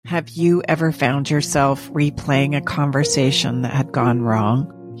Have you ever found yourself replaying a conversation that had gone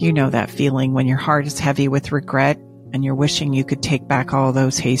wrong? You know that feeling when your heart is heavy with regret and you're wishing you could take back all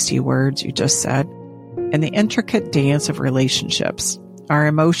those hasty words you just said. In the intricate dance of relationships, our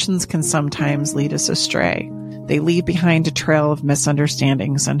emotions can sometimes lead us astray. They leave behind a trail of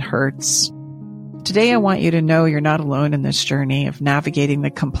misunderstandings and hurts. Today, I want you to know you're not alone in this journey of navigating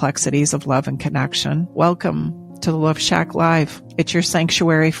the complexities of love and connection. Welcome to the Love Shack Live. It's your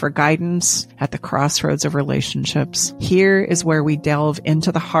sanctuary for guidance at the crossroads of relationships. Here is where we delve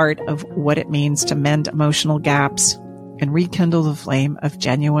into the heart of what it means to mend emotional gaps and rekindle the flame of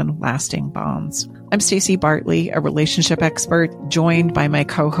genuine, lasting bonds. I'm Stacey Bartley, a relationship expert, joined by my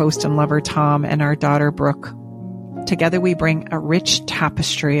co-host and lover Tom and our daughter Brooke. Together we bring a rich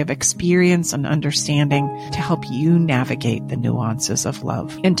tapestry of experience and understanding to help you navigate the nuances of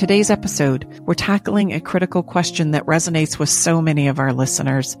love. In today's episode, we're tackling a critical question that resonates with so many of our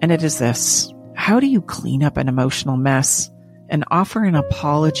listeners, and it is this: how do you clean up an emotional mess and offer an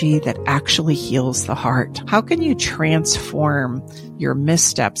apology that actually heals the heart? How can you transform your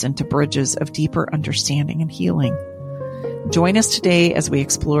missteps into bridges of deeper understanding and healing? Join us today as we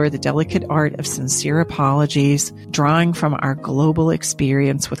explore the delicate art of sincere apologies, drawing from our global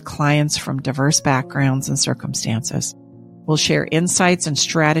experience with clients from diverse backgrounds and circumstances. We'll share insights and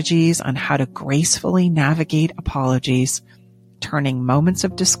strategies on how to gracefully navigate apologies, turning moments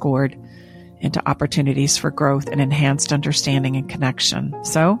of discord into opportunities for growth and enhanced understanding and connection.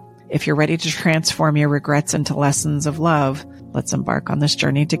 So, if you're ready to transform your regrets into lessons of love, let's embark on this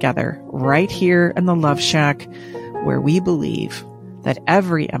journey together, right here in the Love Shack, where we believe that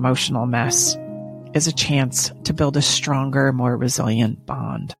every emotional mess is a chance to build a stronger, more resilient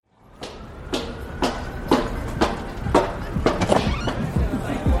bond.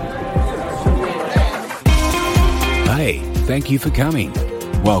 Hi, thank you for coming.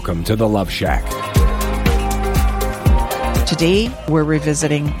 Welcome to the Love Shack. Today, we're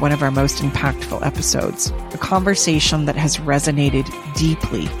revisiting one of our most impactful episodes, a conversation that has resonated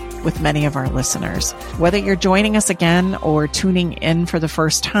deeply with many of our listeners. Whether you're joining us again or tuning in for the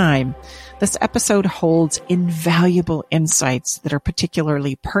first time, this episode holds invaluable insights that are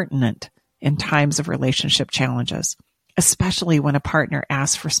particularly pertinent in times of relationship challenges, especially when a partner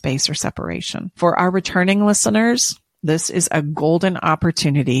asks for space or separation. For our returning listeners, this is a golden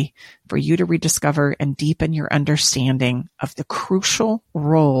opportunity for you to rediscover and deepen your understanding of the crucial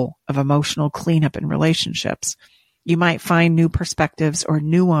role of emotional cleanup in relationships. You might find new perspectives or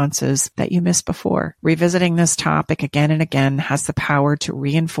nuances that you missed before. Revisiting this topic again and again has the power to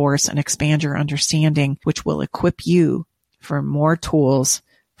reinforce and expand your understanding, which will equip you for more tools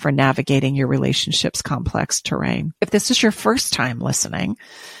for navigating your relationship's complex terrain. If this is your first time listening,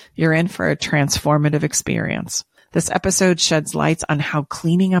 you're in for a transformative experience. This episode sheds lights on how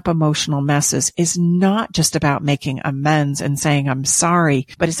cleaning up emotional messes is not just about making amends and saying I'm sorry,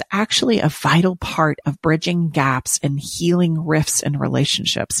 but is actually a vital part of bridging gaps and healing rifts in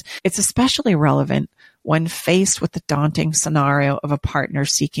relationships. It's especially relevant when faced with the daunting scenario of a partner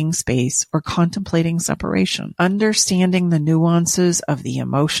seeking space or contemplating separation. Understanding the nuances of the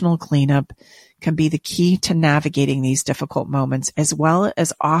emotional cleanup can be the key to navigating these difficult moments, as well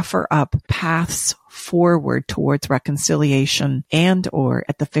as offer up paths forward towards reconciliation and, or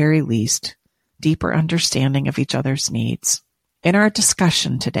at the very least, deeper understanding of each other's needs. In our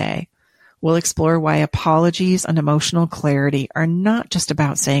discussion today, we'll explore why apologies and emotional clarity are not just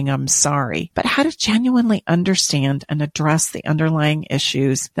about saying I'm sorry, but how to genuinely understand and address the underlying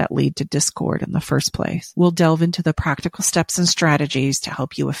issues that lead to discord in the first place. We'll delve into the practical steps and strategies to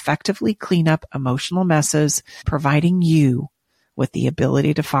help you effectively clean up emotional messes, providing you with the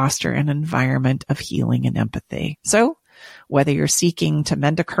ability to foster an environment of healing and empathy. So, whether you're seeking to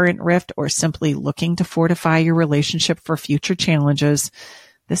mend a current rift or simply looking to fortify your relationship for future challenges,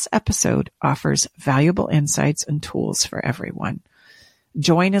 this episode offers valuable insights and tools for everyone.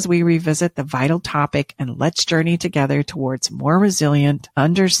 Join as we revisit the vital topic and let's journey together towards more resilient,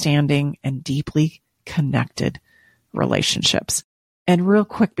 understanding, and deeply connected relationships. And real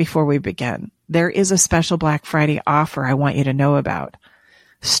quick before we begin, there is a special Black Friday offer I want you to know about.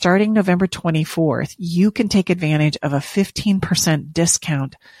 Starting November 24th, you can take advantage of a 15%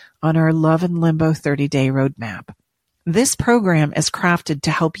 discount on our Love in Limbo 30-day roadmap. This program is crafted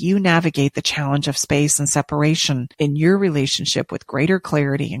to help you navigate the challenge of space and separation in your relationship with greater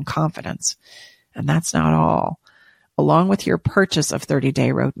clarity and confidence. And that's not all. Along with your purchase of 30-day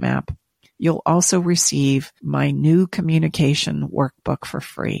roadmap, you'll also receive my new communication workbook for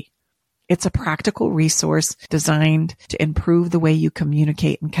free. It's a practical resource designed to improve the way you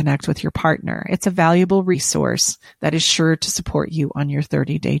communicate and connect with your partner. It's a valuable resource that is sure to support you on your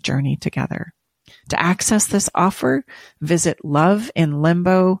 30-day journey together. To access this offer, visit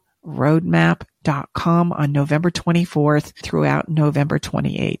loveinlimbo.roadmap.com on November 24th throughout November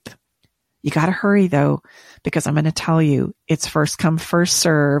 28th. You got to hurry though, because I'm going to tell you it's first come, first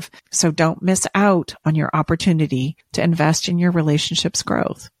serve. So don't miss out on your opportunity to invest in your relationship's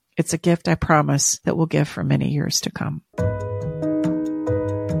growth. It's a gift, I promise, that will give for many years to come.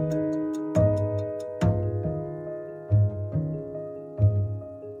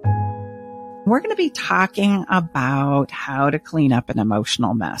 We're going to be talking about how to clean up an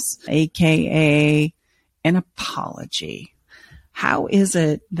emotional mess, aka an apology. How is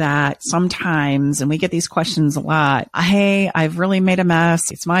it that sometimes, and we get these questions a lot, hey, I've really made a mess.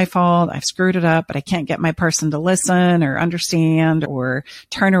 It's my fault. I've screwed it up, but I can't get my person to listen or understand or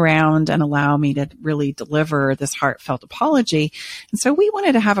turn around and allow me to really deliver this heartfelt apology. And so we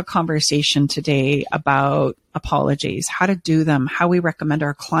wanted to have a conversation today about apologies, how to do them, how we recommend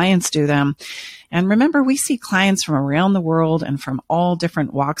our clients do them. And remember, we see clients from around the world and from all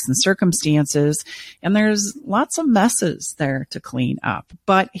different walks and circumstances, and there's lots of messes there to clean up.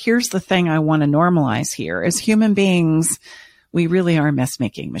 But here's the thing I want to normalize here. As human beings, we really are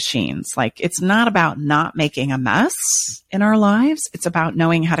mess-making machines. Like, it's not about not making a mess in our lives. It's about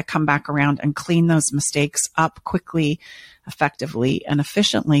knowing how to come back around and clean those mistakes up quickly, effectively, and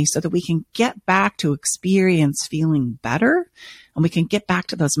efficiently so that we can get back to experience feeling better, and we can get back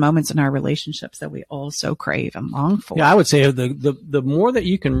to those moments in our relationships that we all so crave and long for. Yeah, I would say the more that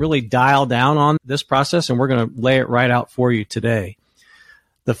you can really dial down on this process, and we're going to lay it right out for you today,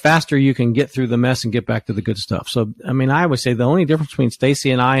 the faster you can get through the mess and get back to the good stuff. So, I mean, I would say the only difference between Stacy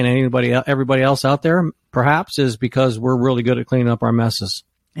and I and everybody else out there, perhaps, is because we're really good at cleaning up our messes.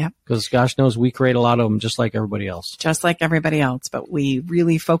 Yep. Because gosh knows we create a lot of them just like everybody else. Just like everybody else. But we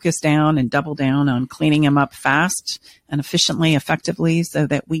really focus down and double down on cleaning them up fast and efficiently, effectively, so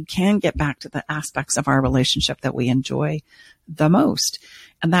that we can get back to the aspects of our relationship that we enjoy the most.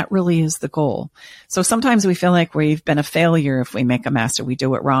 And that really is the goal. So sometimes we feel like we've been a failure if we make a mess or we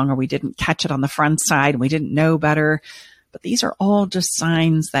do it wrong or we didn't catch it on the front side and we didn't know better. But these are all just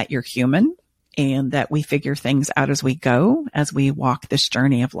signs that you're human and that we figure things out as we go, as we walk this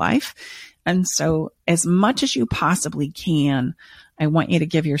journey of life. And so as much as you possibly can, I want you to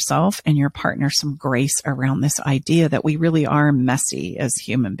give yourself and your partner some grace around this idea that we really are messy as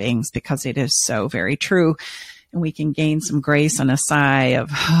human beings, because it is so very true. And we can gain some grace and a sigh of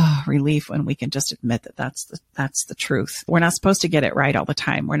relief when we can just admit that that's the truth. We're not supposed to get it right all the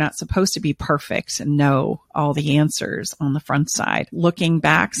time. We're not supposed to be perfect and know all the answers on the front side. Looking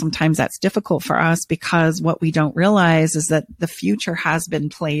back, sometimes that's difficult for us because what we don't realize is that the future has been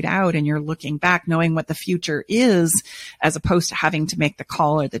played out, and you're looking back knowing what the future is, as opposed to having to make the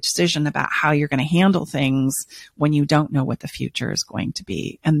call or the decision about how you're going to handle things when you don't know what the future is going to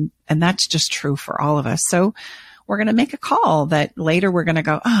be. And that's just true for all of us. So we're going to make a call that later we're going to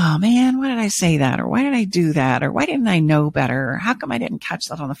go, oh man, why did I say that? Or why did I do that? Or why didn't I know better? Or how come I didn't catch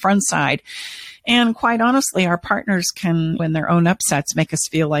that on the front side? And quite honestly, our partners can, when their own upsets, make us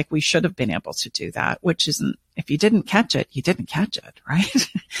feel like we should have been able to do that, which isn't, if you didn't catch it, you didn't catch it, right?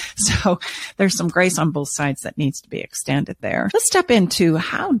 So there's some grace on both sides that needs to be extended there. Let's step into,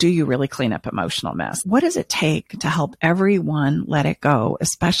 how do you really clean up emotional mess? What does it take to help everyone let it go,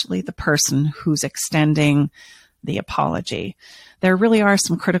 especially the person who's extending the apology? There really are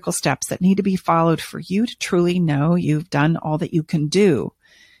some critical steps that need to be followed for you to truly know you've done all that you can do.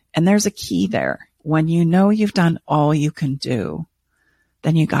 And there's a key there. When you know you've done all you can do,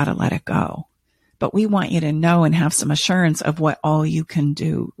 then you got to let it go. But we want you to know and have some assurance of what all you can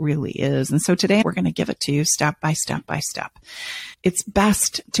do really is. And so today we're going to give it to you step by step by step. It's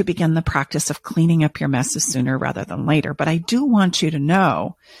best to begin the practice of cleaning up your messes sooner rather than later. But I do want you to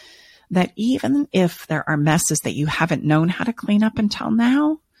know that even if there are messes that you haven't known how to clean up until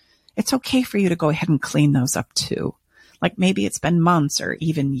now, it's okay for you to go ahead and clean those up too. Like maybe it's been months or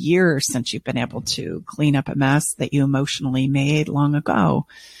even years since you've been able to clean up a mess that you emotionally made long ago.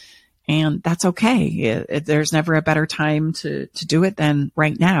 And that's okay. There's never a better time to do it than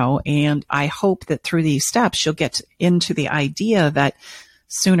right now. And I hope that through these steps, you'll get into the idea that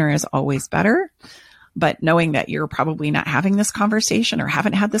sooner is always better. But knowing that you're probably not having this conversation or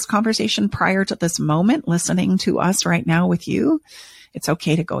haven't had this conversation prior to this moment, listening to us right now with you, it's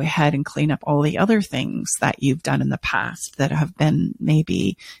okay to go ahead and clean up all the other things that you've done in the past that have been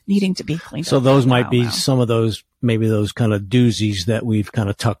maybe needing to be cleaned up. So those might be some of those, maybe those kind of doozies that we've kind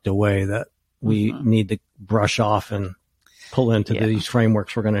of tucked away that we need to brush off and pull into these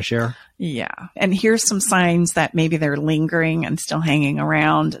frameworks we're going to share. Yeah. And here's some signs that maybe they're lingering and still hanging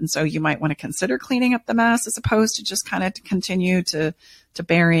around. And so you might want to consider cleaning up the mess as opposed to just kind of continue to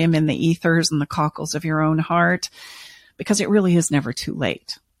bury them in the ethers and the cockles of your own heart, because it really is never too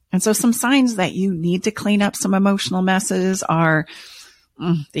late. And so some signs that you need to clean up some emotional messes are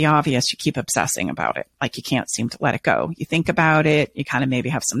the obvious. You keep obsessing about it. Like you can't seem to let it go. You think about it. You kind of maybe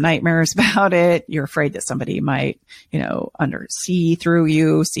have some nightmares about it. You're afraid that somebody might, see through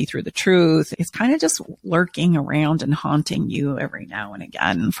you, see through the truth. It's kind of just lurking around and haunting you every now and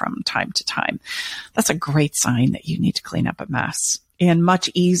again from time to time. That's a great sign that you need to clean up a mess. And much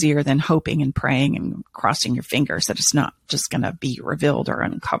easier than hoping and praying and crossing your fingers that it's not just going to be revealed or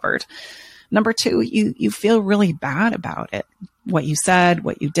uncovered. Number 2, you feel really bad about it. What you said,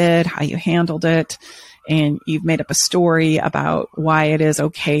 what you did, how you handled it. And you've made up a story about why it is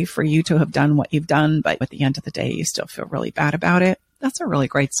okay for you to have done what you've done. But at the end of the day, you still feel really bad about it. That's a really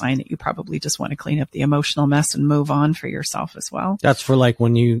great sign that you probably just want to clean up the emotional mess and move on for yourself as well. That's for like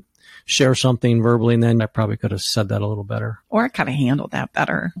when you share something verbally, and then I probably could have said that a little better. Or I kind of handled that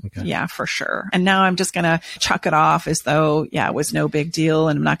better. Okay. Yeah, for sure. And now I'm just going to chuck it off as though, it was no big deal,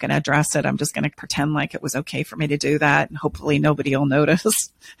 and I'm not going to address it. I'm just going to pretend like it was okay for me to do that, and hopefully nobody will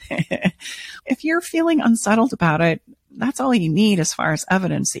notice. If you're feeling unsettled about it, that's all you need as far as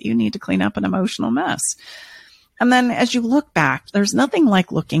evidence that you need to clean up an emotional mess. And then as you look back, there's nothing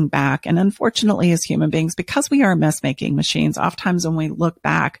like looking back. And unfortunately, as human beings, because we are mess-making machines, oftentimes when we look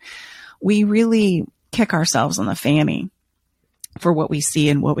back, we really kick ourselves on the fanny for what we see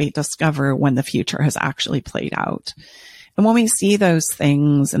and what we discover when the future has actually played out. And when we see those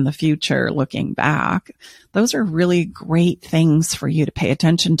things in the future looking back, those are really great things for you to pay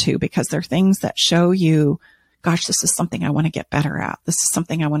attention to, because they're things that show you, gosh, this is something I want to get better at. This is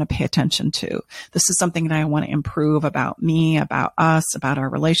something I want to pay attention to. This is something that I want to improve about me, about us, about our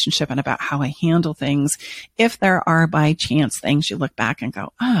relationship, and about how I handle things. If there are by chance things you look back and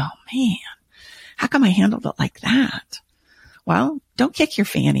go, oh man, how come I handled it like that? Well, don't kick your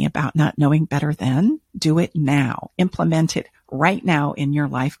fanny about not knowing better then. Do it now. Implement it right now in your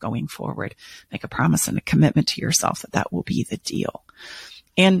life going forward. Make a promise and a commitment to yourself that will be the deal.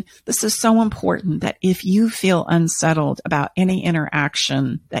 And this is so important that if you feel unsettled about any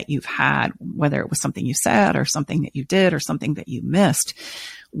interaction that you've had, whether it was something you said or something that you did or something that you missed,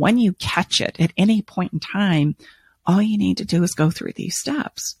 when you catch it at any point in time, all you need to do is go through these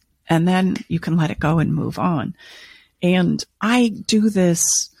steps, and then you can let it go and move on. And I do this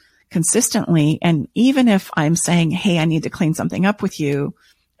consistently. And even if I'm saying, hey, I need to clean something up with you,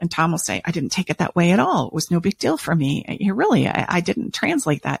 and Tom will say, I didn't take it that way at all. It was no big deal for me. I didn't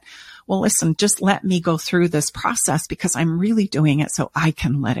translate that. Well, listen, just let me go through this process because I'm really doing it so I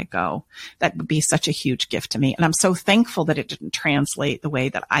can let it go. That would be such a huge gift to me. And I'm so thankful that it didn't translate the way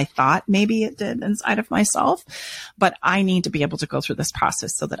that I thought maybe it did inside of myself. But I need to be able to go through this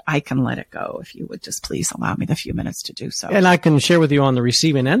process so that I can let it go. If you would just please allow me the few minutes to do so. And I can share with you on the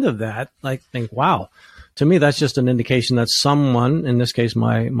receiving end of that, like think, wow. To me, that's just an indication that someone, in this case,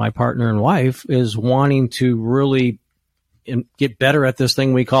 my partner and wife, is wanting to really get better at this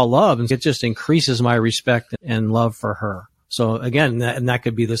thing we call love. And it just increases my respect and love for her. So again, that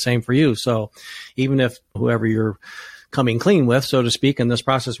could be the same for you. So even if whoever you're coming clean with, so to speak, in this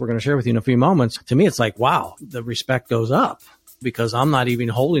process we're going to share with you in a few moments, to me, it's like, wow, the respect goes up because I'm not even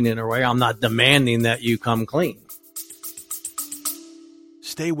holding it in a way. I'm not demanding that you come clean.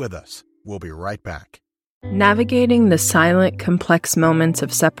 Stay with us. We'll be right back. Navigating the silent, complex moments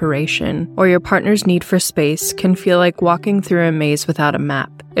of separation or your partner's need for space can feel like walking through a maze without a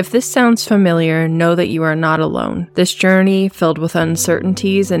map. If this sounds familiar, know that you are not alone. This journey, filled with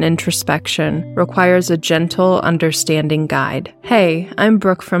uncertainties and introspection, requires a gentle, understanding guide. Hey, I'm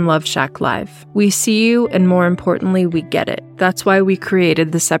Brooke from Love Shack Live. We see you, and more importantly, we get it. That's why we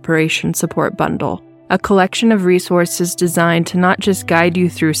created the Separation Support Bundle, a collection of resources designed to not just guide you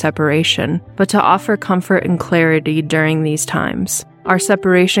through separation, but to offer comfort and clarity during these times. Our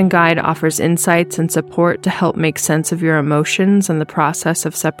separation guide offers insights and support to help make sense of your emotions and the process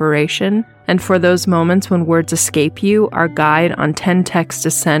of separation. And for those moments when words escape you, our guide on 10 texts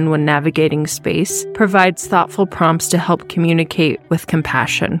to send when navigating space provides thoughtful prompts to help communicate with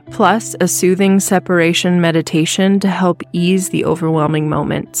compassion, plus a soothing separation meditation to help ease the overwhelming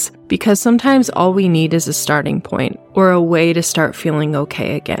moments. Because sometimes all we need is a starting point or a way to start feeling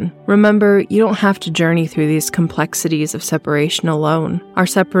okay again. Remember, you don't have to journey through these complexities of separation alone. Our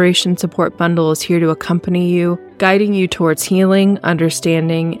Separation Support Bundle is here to accompany you, guiding you towards healing,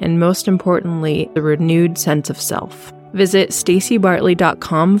 understanding, and most importantly, the renewed sense of self. Visit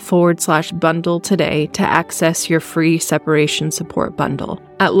stacybartley.com/bundle today to access your free separation support bundle.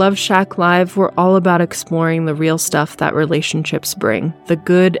 At Love Shack Live, we're all about exploring the real stuff that relationships bring, the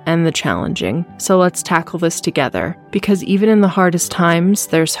good and the challenging. So let's tackle this together, because even in the hardest times,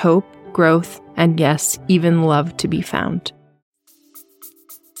 there's hope, growth, and yes, even love to be found.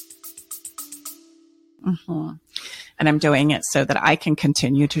 Mm-hmm. And I'm doing it so that I can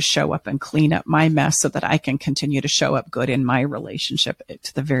continue to show up and clean up my mess, so that I can continue to show up good in my relationship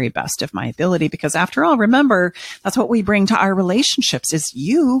to the very best of my ability. Because after all, remember, that's what we bring to our relationships is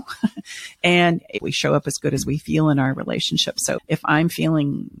you. And we show up as good as we feel in our relationship. So if I'm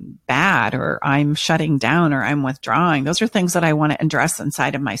feeling bad, or I'm shutting down, or I'm withdrawing, those are things that I want to address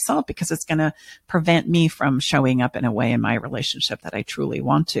inside of myself, because it's going to prevent me from showing up in a way in my relationship that I truly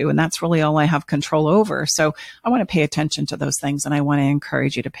want to. And that's really all I have control over. So I want to pay attention to those things, and I want to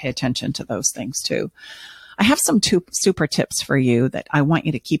encourage you to pay attention to those things too. I have some super tips for you that I want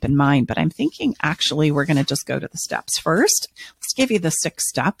you to keep in mind, but I'm thinking actually we're going to just go to the steps first. Let's give you the 6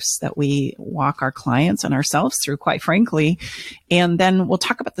 steps that we walk our clients and ourselves through, quite frankly, and then we'll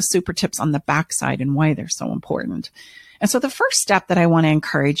talk about the super tips on the backside and why they're so important. And so the first step that I want to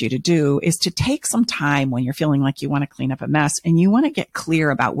encourage you to do is to take some time when you're feeling like you want to clean up a mess and you want to get clear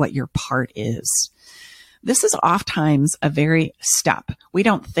about what your part is. This is oftentimes a very step. We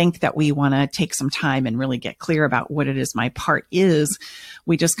don't think that we want to take some time and really get clear about what it is my part is.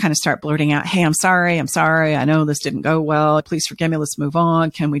 We just kind of start blurting out, hey, I'm sorry. I know this didn't go well. Please forgive me. Let's move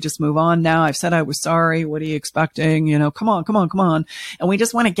on. Can we just move on now? I've said I was sorry. What are you expecting? Come on. And we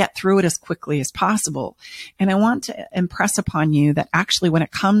just want to get through it as quickly as possible. And I want to impress upon you that actually when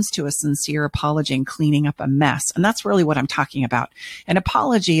it comes to a sincere apology and cleaning up a mess, and that's really what I'm talking about. An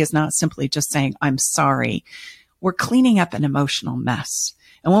apology is not simply just saying, I'm sorry. We're cleaning up an emotional mess.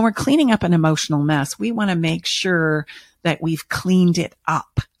 And when we're cleaning up an emotional mess, we want to make sure that we've cleaned it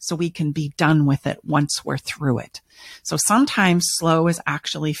up so we can be done with it once we're through it. So sometimes slow is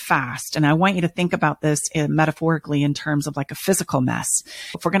actually fast. And I want you to think about this metaphorically in terms of like a physical mess.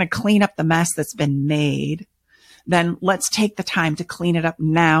 If we're going to clean up the mess that's been made, then let's take the time to clean it up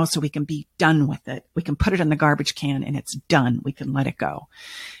now so we can be done with it. We can put it in the garbage can and it's done. We can let it go.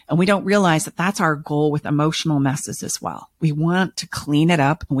 And we don't realize that that's our goal with emotional messes as well. We want to clean it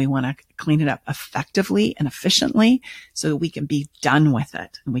up, and we want to clean it up effectively and efficiently so that we can be done with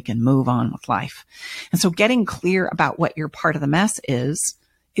it and we can move on with life. And so getting clear about what your part of the mess is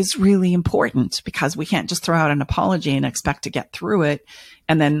really important, because we can't just throw out an apology and expect to get through it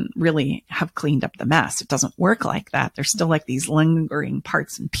and then really have cleaned up the mess. It doesn't work like that. There's still like these lingering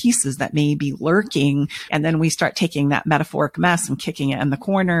parts and pieces that may be lurking. And then we start taking that metaphoric mess and kicking it in the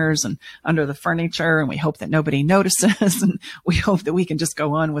corners and under the furniture. And we hope that nobody notices. And we hope that we can just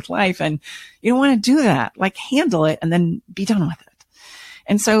go on with life. And you don't want to do that. Like, handle it and then be done with it.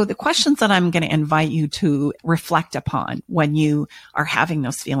 And so the questions that I'm going to invite you to reflect upon when you are having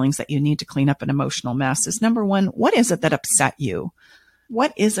those feelings that you need to clean up an emotional mess is, number one, what is it that upset you?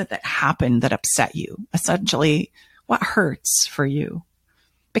 What is it that happened that upset you? Essentially, what hurts for you?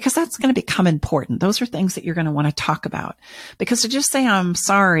 Because that's going to become important. Those are things that you're going to want to talk about. Because to just say I'm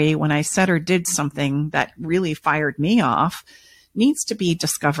sorry when I said or did something that really fired me off needs to be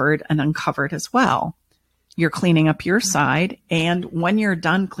discovered and uncovered as well. You're cleaning up your side. And when you're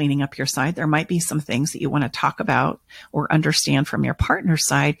done cleaning up your side, there might be some things that you want to talk about or understand from your partner's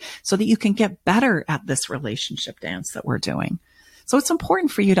side so that you can get better at this relationship dance that we're doing. So it's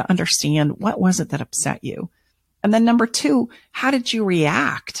important for you to understand, what was it that upset you? And then number two, how did you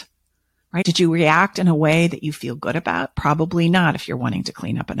react? Right? Did you react in a way that you feel good about? Probably not if you're wanting to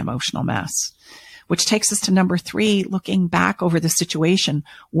clean up an emotional mess. Which takes us to number three, looking back over the situation.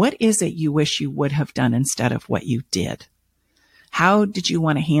 What is it you wish you would have done instead of what you did? How did you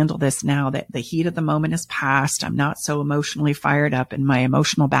want to handle this now that the heat of the moment is past? I'm not so emotionally fired up and my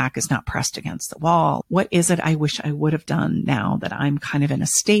emotional back is not pressed against the wall. What is it I wish I would have done now that I'm kind of in a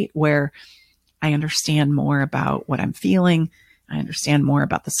state where I understand more about what I'm feeling? I understand more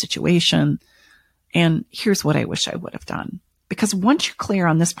about the situation. And here's what I wish I would have done. Because once you're clear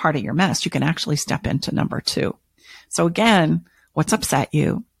on this part of your mess, you can actually step into number two. So again, what's upset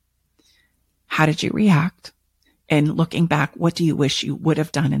you? How did you react? And looking back, what do you wish you would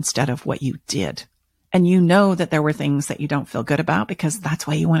have done instead of what you did? And you know that there were things that you don't feel good about, because that's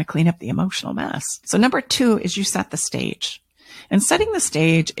why you want to clean up the emotional mess. So number two is you set the stage. And setting the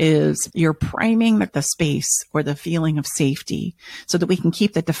stage is you're priming the space or the feeling of safety so that we can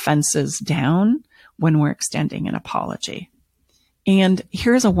keep the defenses down when we're extending an apology. And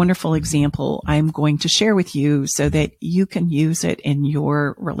here's a wonderful example I'm going to share with you so that you can use it in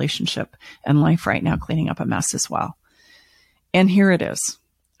your relationship and life right now, cleaning up a mess as well. And here it is.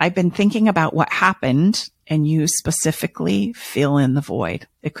 I've been thinking about what happened, and you specifically fill in the void.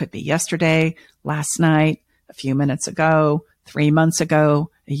 It could be yesterday, last night, a few minutes ago, 3 months ago,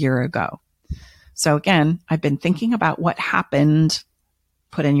 a year ago. So again, I've been thinking about what happened,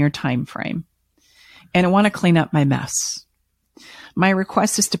 put in your time frame. And I want to clean up my mess. My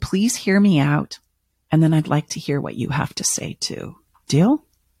request is to please hear me out, and then I'd like to hear what you have to say too. Deal?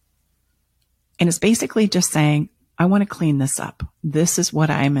 And it's basically just saying, I want to clean this up. This is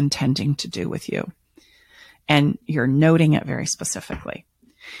what I'm intending to do with you. And you're noting it very specifically.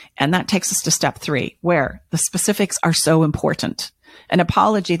 And that takes us to step 3, where the specifics are so important. An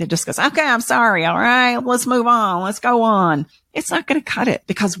apology that just goes, okay, I'm sorry. All right, let's move on. Let's go on. It's not going to cut it,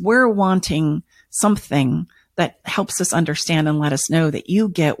 because we're wanting something that helps us understand and let us know that you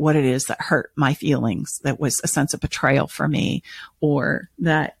get what it is that hurt my feelings, that was a sense of betrayal for me, or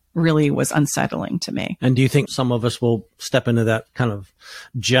that really was unsettling to me. And do you think some of us will step into that kind of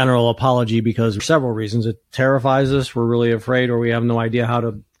general apology because for several reasons? It terrifies us, we're really afraid, or we have no idea how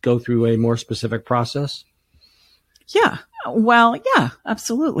to go through a more specific process? Yeah. Well, yeah,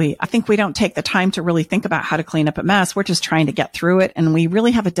 absolutely. I think we don't take the time to really think about how to clean up a mess. We're just trying to get through it. And we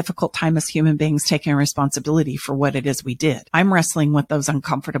really have a difficult time as human beings taking responsibility for what it is we did. I'm wrestling with those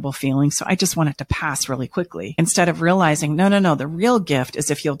uncomfortable feelings. So I just want it to pass really quickly, instead of realizing, no. The real gift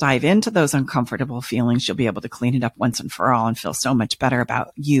is if you'll dive into those uncomfortable feelings, you'll be able to clean it up once and for all and feel so much better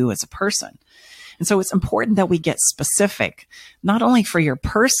about you as a person. And so it's important that we get specific, not only for your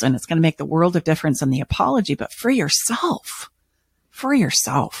person, it's going to make the world of difference in the apology, but for yourself,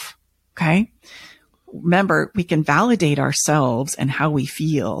 Okay. Remember, we can validate ourselves and how we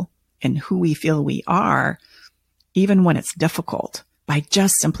feel and who we feel we are, even when it's difficult, by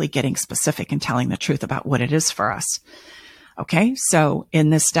just simply getting specific and telling the truth about what it is for us. Okay. So in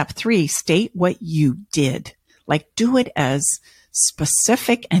this step 3, state what you did. Like, do it as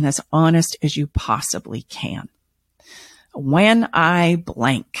specific and as honest as you possibly can. When I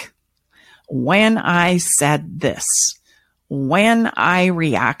blank, when I said this, when I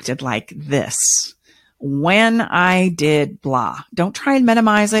reacted like this, when I did blah. Don't try and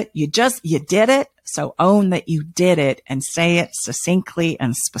minimize it. You did it. So own that you did it and say it succinctly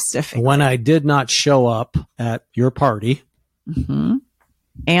and specifically. When I did not show up at your party. Mm-hmm.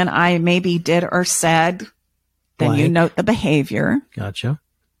 And I maybe did or said, then you note the behavior. Gotcha.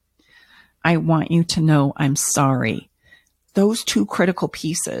 I want you to know I'm sorry. Those 2 critical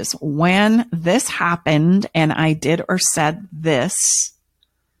pieces. When this happened and I did or said this,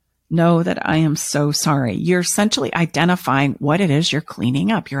 know that I am so sorry. You're essentially identifying what it is you're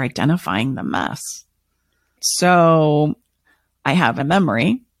cleaning up. You're identifying the mess. So I have a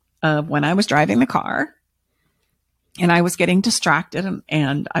memory of when I was driving the car and I was getting distracted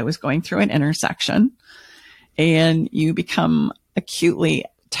and I was going through an intersection. And you become acutely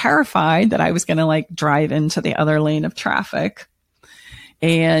terrified that I was going to drive into the other lane of traffic.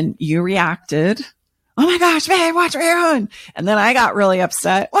 And you reacted, oh my gosh, babe, watch what you're doing. And then I got really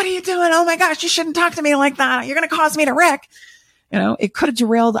upset. What are you doing? Oh my gosh, you shouldn't talk to me like that. You're going to cause me to wreck. It could have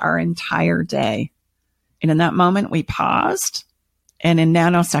derailed our entire day. And in that moment, we paused. And in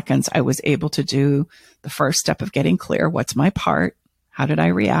nanoseconds, I was able to do the first step of getting clear. What's my part? How did I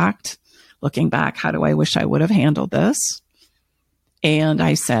react? Looking back, how do I wish I would have handled this? And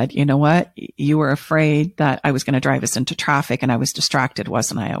I said, you know what? You were afraid that I was going to drive us into traffic and I was distracted,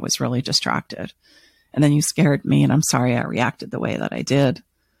 wasn't I? I was really distracted. And then you scared me and I'm sorry I reacted the way that I did.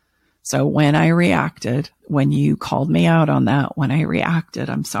 So when I reacted, when you called me out on that, when I reacted,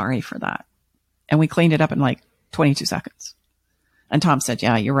 I'm sorry for that. And we cleaned it up in 22 seconds. And Tom said,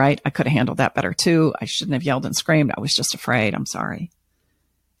 yeah, you're right. I could have handled that better too. I shouldn't have yelled and screamed. I was just afraid. I'm sorry.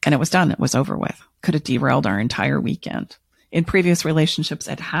 And it was done. It was over with. Could have derailed our entire weekend. In previous relationships,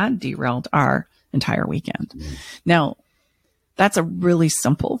 it had derailed our entire weekend. Now, that's a really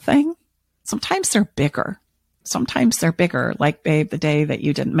simple thing. Sometimes they're bigger. Like, babe, the day that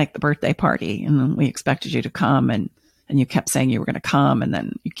you didn't make the birthday party and we expected you to come and you kept saying you were going to come and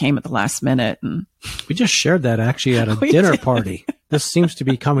then you came at the last minute. And we just shared that actually at a dinner party. This seems to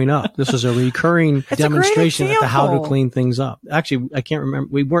be coming up. This is a recurring demonstration at the how to clean things up. Actually, I can't remember.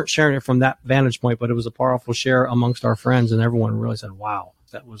 We weren't sharing it from that vantage point, but it was a powerful share amongst our friends and everyone really said, wow,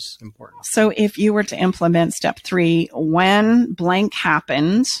 that was important. So if you were to implement step 3, when blank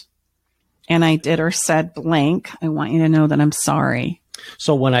happened and I did or said blank, I want you to know that I'm sorry.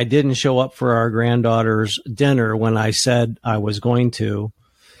 So when I didn't show up for our granddaughter's dinner, when I said I was going to,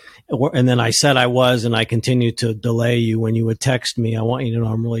 and then I said I was, and I continued to delay you when you would text me, I want you to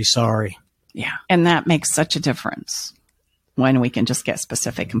know I'm really sorry. Yeah. And that makes such a difference when we can just get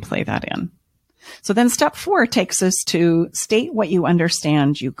specific and play that in. So then step 4 takes us to state what you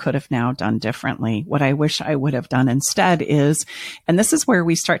understand you could have now done differently. What I wish I would have done instead is, and this is where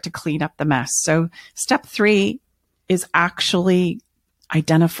we start to clean up the mess. So step 3 is actually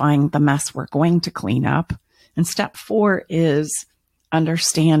identifying the mess we're going to clean up. And step 4 is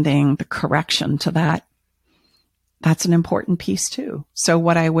understanding the correction to that. That's an important piece too. So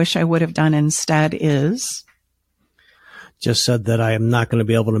what I wish I would have done instead is just said that I am not going to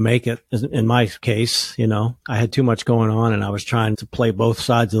be able to make it. In my case, I had too much going on and I was trying to play both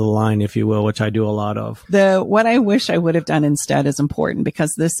sides of the line, if you will, which I do a lot of. What I wish I would have done instead is important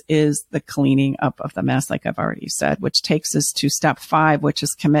because this is the cleaning up of the mess, like I've already said, which takes us to step 5, which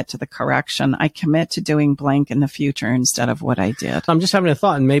is commit to the correction. I commit to doing blank in the future instead of what I did. I'm just having a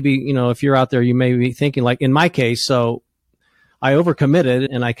thought, and maybe, if you're out there, you may be thinking, like in my case, so I overcommitted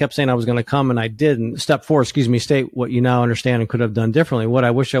and I kept saying I was going to come and I didn't. Step 4, state what you now understand and could have done differently. What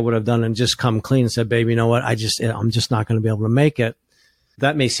I wish I would have done and just come clean and said, babe, you know what? I'm just not going to be able to make it.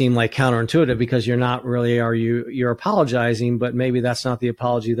 That may seem like counterintuitive because you're not really, you're apologizing, but maybe that's not the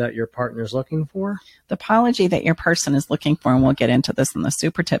apology that your partner is looking for. The apology that your person is looking for, and we'll get into this in the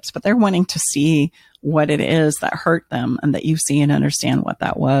super tips, but they're wanting to see what it is that hurt them and that you see and understand what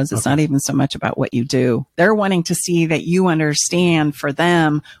that was. It's not even so much about what you do. They're wanting to see that you understand for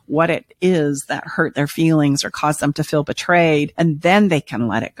them what it is that hurt their feelings or caused them to feel betrayed, and then they can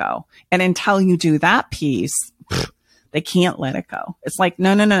let it go. And until you do that piece, they can't let it go. It's like,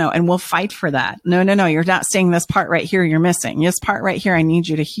 no. And we'll fight for that. No. You're not saying this part right here. You're missing this part right here. I need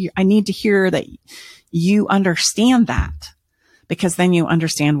you to hear. I need to hear that you understand that, because then you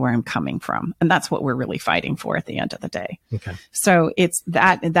understand where I'm coming from. And that's what we're really fighting for at the end of the day. Okay. So it's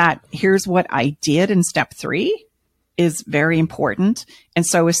that here's what I did in step 3 is very important. And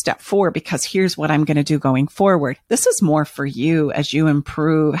so is step 4, because here's what I'm going to do going forward. This is more for you as you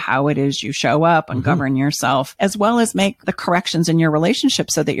improve how it is you show up and govern yourself, as well as make the corrections in your relationship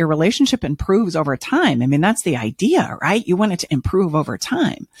so that your relationship improves over time. I mean, that's the idea, right? You want it to improve over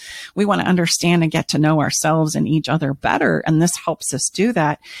time. We want to understand and get to know ourselves and each other better. And this helps us do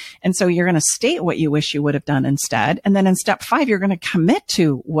that. And so you're going to state what you wish you would have done instead. And then in step 5, you're going to commit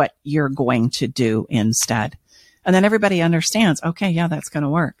to what you're going to do instead. And then everybody understands, okay, yeah, that's going to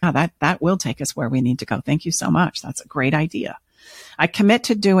work. That will take us where we need to go. Thank you so much. That's a great idea. I commit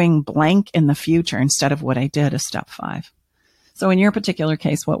to doing blank in the future instead of what I did as step 5. So in your particular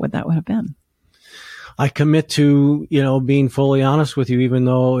case, what would that have been? I commit to, being fully honest with you, even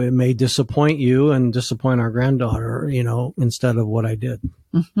though it may disappoint you and disappoint our granddaughter, instead of what I did.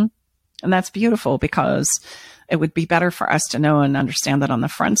 Mm-hmm. And that's beautiful, because it would be better for us to know and understand that on the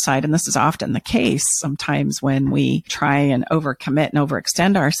front side. And this is often the case sometimes when we try and overcommit and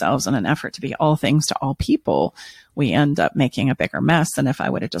overextend ourselves in an effort to be all things to all people, we end up making a bigger mess than if I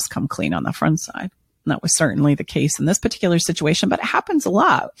would have just come clean on the front side. And that was certainly the case in this particular situation, but it happens a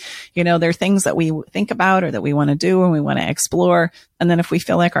lot. There are things that we think about or that we want to do and we want to explore. And then if we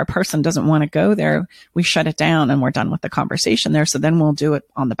feel like our person doesn't want to go there, we shut it down and we're done with the conversation there. So then we'll do it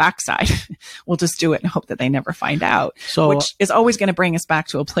on the backside. We'll just do it and hope that they never find out, which is always going to bring us back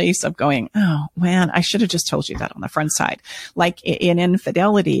to a place of going, oh man, I should have just told you that on the front side. Like in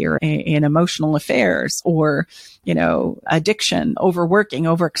infidelity or in emotional affairs or, addiction, overworking,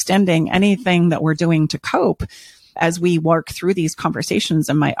 overextending, anything that we're doing to cope. As we work through these conversations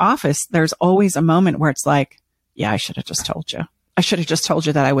in my office, there's always a moment where it's like, yeah, I should have just told you. I should have just told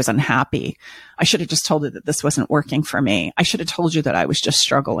you that I was unhappy. I should have just told you that this wasn't working for me. I should have told you that I was just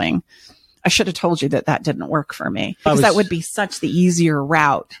struggling. I should have told you that that didn't work for me, because that would be such the easier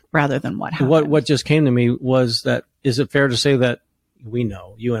route rather than what happened. What just came to me was that, is it fair to say that we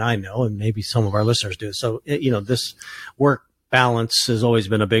know, you and I know, and maybe some of our listeners do. So, this work balance has always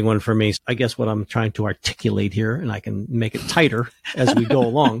been a big one for me. I guess what I'm trying to articulate here, and I can make it tighter as we go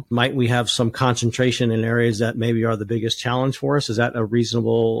along, might we have some concentration in areas that maybe are the biggest challenge for us? Is that a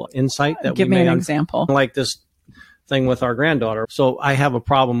reasonable insight that Give we me may an example. Like this thing with our granddaughter. So I have a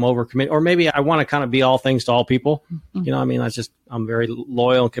problem overcommitting, or maybe I want to kind of be all things to all people. Mm-hmm. I'm very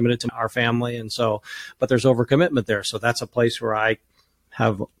loyal and committed to our family. And so, but there's overcommitment there. So that's a place where I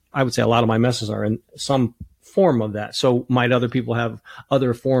would say a lot of my messes are in some form of that. So might other people have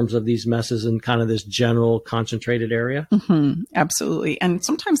other forms of these messes in kind of this general concentrated area? Mm-hmm. Absolutely. And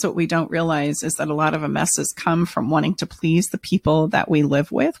sometimes what we don't realize is that a lot of our messes come from wanting to please the people that we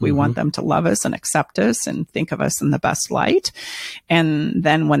live with. We want them to love us and accept us and think of us in the best light. And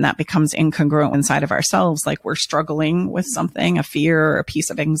then when that becomes incongruent inside of ourselves, like we're struggling with something, a fear or a piece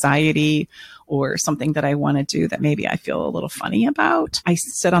of anxiety or something that I want to do that maybe I feel a little funny about, I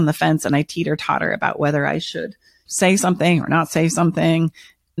sit on the fence and I teeter-totter about whether I should say something or not say something.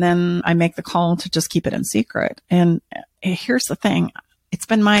 Then I make the call to just keep it in secret. And here's the thing. It's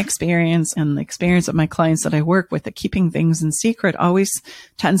been my experience and the experience of my clients that I work with that keeping things in secret always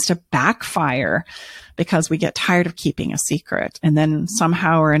tends to backfire because we get tired of keeping a secret. And then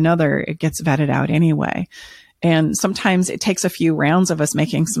somehow or another, it gets vetted out anyway. And sometimes it takes a few rounds of us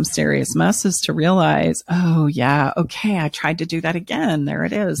making some serious messes to realize, oh yeah, okay, I tried to do that again. There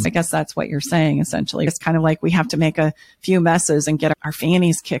it is. I guess that's what you're saying, essentially. It's kind of like we have to make a few messes and get our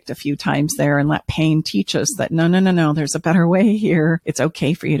fannies kicked a few times there and let pain teach us that no, there's a better way here. It's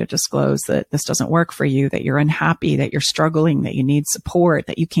okay for you to disclose that this doesn't work for you, that you're unhappy, that you're struggling, that you need support,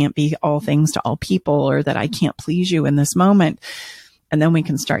 that you can't be all things to all people, or that I can't please you in this moment. And then we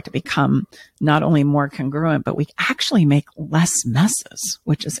can start to become not only more congruent, but we actually make less messes,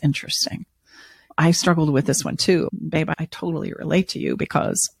 which is interesting. I struggled with this one too. Babe, I totally relate to you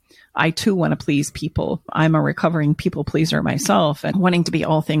because I too want to please people. I'm a recovering people pleaser myself, and wanting to be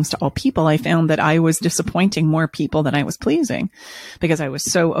all things to all people, I found that I was disappointing more people than I was pleasing because I was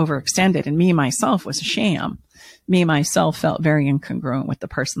so overextended, and me myself was a sham. Me myself felt very incongruent with the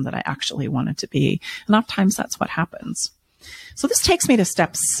person that I actually wanted to be. And oftentimes that's what happens. So this takes me to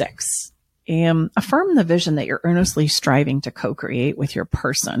step 6. Affirm the vision that you're earnestly striving to co-create with your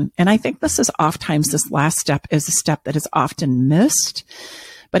person. And I think this last step is a step that is often missed,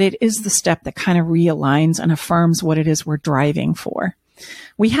 but it is the step that kind of realigns and affirms what it is we're driving for.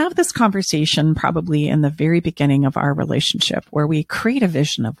 We have this conversation probably in the very beginning of our relationship where we create a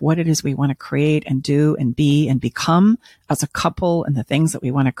vision of what it is we want to create and do and be and become as a couple and the things that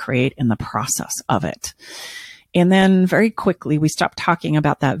we want to create in the process of it. And then very quickly, we stop talking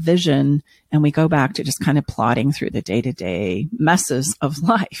about that vision and we go back to just kind of plodding through the day-to-day messes of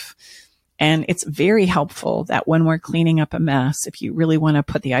life. And it's very helpful that when we're cleaning up a mess, if you really want to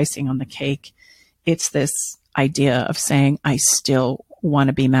put the icing on the cake, it's this idea of saying, I still want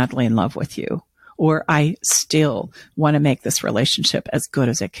to be madly in love with you. Or I still want to make this relationship as good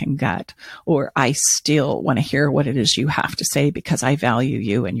as it can get. Or I still want to hear what it is you have to say because I value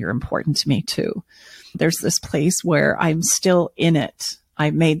you and you're important to me too. There's this place where I'm still in it.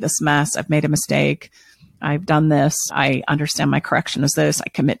 I've made this mess. I've made a mistake. I've done this. I understand my correction is this. I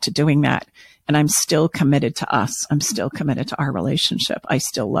commit to doing that. And I'm still committed to us. I'm still committed to our relationship. I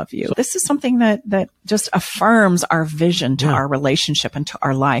still love you. This is something that just affirms our vision to our relationship and to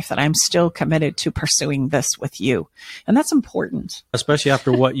our life, that I'm still committed to pursuing this with you. And that's important. Especially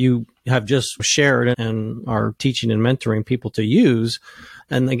after what you have just shared and are teaching and mentoring people to use.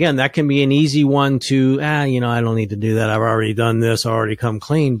 And again, that can be an easy one to, I don't need to do that. I've already done this, already come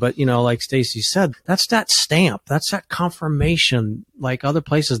clean. But, like Stacey said, that's that stamp. That's that confirmation. Like other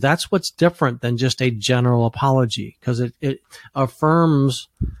places, that's what's different than just a general apology, because it affirms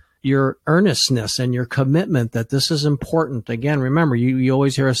your earnestness and your commitment that this is important. Again, remember, you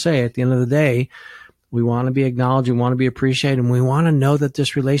always hear us say at the end of the day, we want to be acknowledged, we want to be appreciated, and we want to know that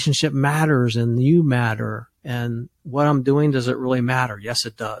this relationship matters and you matter. And what I'm doing, does it really matter? Yes,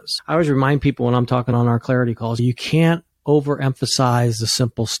 it does. I always remind people when I'm talking on our clarity calls, you can't overemphasize the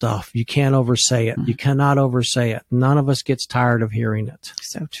simple stuff. You can't oversay it. You cannot oversay it. None of us gets tired of hearing it.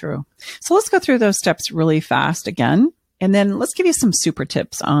 So true. So let's go through those steps really fast again. And then let's give you some super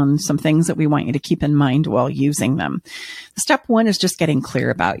tips on some things that we want you to keep in mind while using them. Step 1 is just getting clear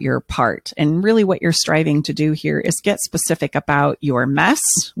about your part. And really what you're striving to do here is get specific about your mess,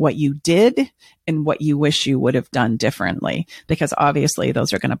 what you did, and what you wish you would have done differently, because obviously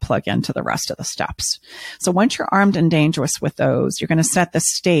those are going to plug into the rest of the steps. So once you're armed and dangerous with those, you're going to set the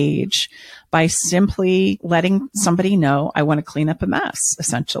stage by simply letting somebody know, I want to clean up a mess,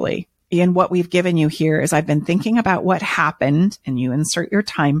 essentially. And what we've given you here is I've been thinking about what happened, and you insert your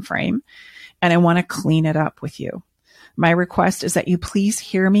time frame, and I want to clean it up with you. My request is that you please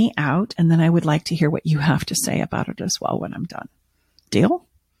hear me out, and then I would like to hear what you have to say about it as well when I'm done. Deal?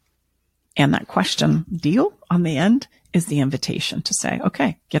 And that question, deal, on the end is the invitation to say,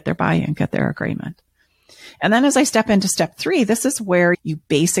 okay, get their buy-in, get their agreement. And then as I step into step 3, this is where you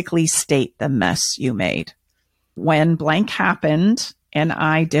basically state the mess you made. When blank happened, and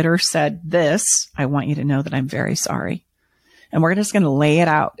I did or said this, I want you to know that I'm very sorry. And we're just going to lay it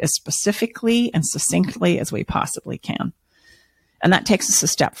out as specifically and succinctly as we possibly can. And that takes us to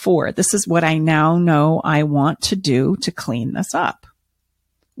step 4. This is what I now know I want to do to clean this up.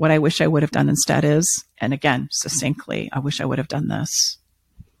 What I wish I would have done instead is, and again, succinctly, I wish I would have done this.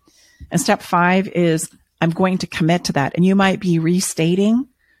 And step 5 is I'm going to commit to that. And you might be restating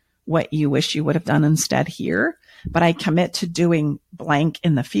what you wish you would have done instead here, but I commit to doing blank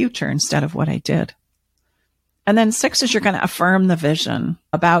in the future instead of what I did. And then 6 is you're going to affirm the vision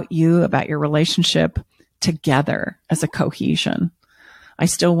about you, about your relationship together as a cohesion. I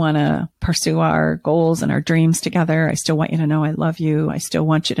still want to pursue our goals and our dreams together. I still want you to know I love you. I still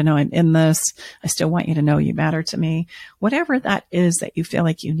want you to know I'm in this. I still want you to know you matter to me. Whatever that is that you feel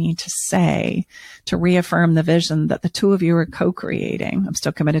like you need to say to reaffirm the vision that the two of you are co-creating. I'm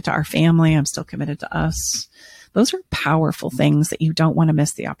still committed to our family. I'm still committed to us. Those are powerful things that you don't want to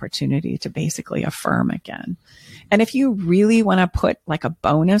miss the opportunity to basically affirm again. And if you really want to put like a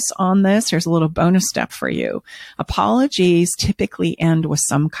bonus on this, here's a little bonus step for you. Apologies typically end with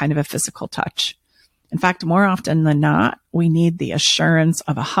some kind of a physical touch. In fact, more often than not, we need the assurance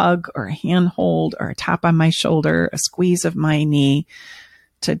of a hug or a handhold or a tap on my shoulder, a squeeze of my knee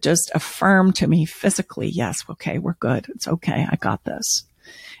to just affirm to me physically, yes, okay, we're good. It's okay. I got this.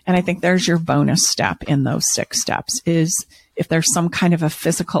 And I think there's your bonus step in those 6 steps is if there's some kind of a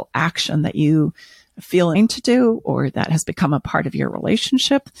physical action that you feeling to do or that has become a part of your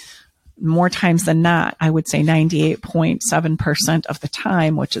relationship, more times than not, I would say 98.7% of the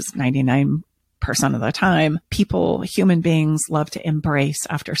time, which is 99% of the time, human beings love to embrace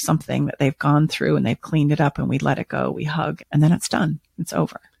after something that they've gone through and they've cleaned it up and we let it go, we hug, and then it's done. It's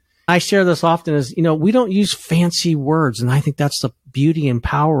over. I share this often as, we don't use fancy words. And I think that's the beauty and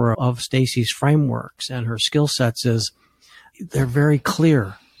power of Stacey's frameworks and her skill sets is they're very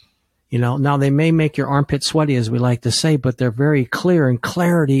clear. Now they may make your armpit sweaty, as we like to say, but they're very clear, and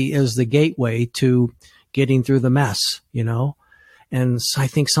clarity is the gateway to getting through the mess, And I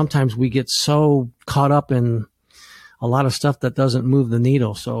think sometimes we get so caught up in a lot of stuff that doesn't move the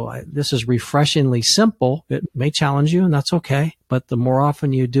needle. So this is refreshingly simple. It may challenge you, and that's okay. But the more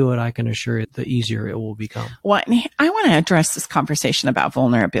often you do it, I can assure you, the easier it will become. Well, I want to address this conversation about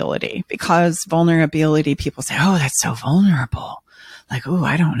vulnerability because vulnerability, people say, oh, that's so vulnerable. Like, oh,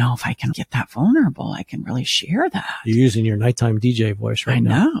 I don't know if I can get that vulnerable. I can really share that. You're using your nighttime DJ voice right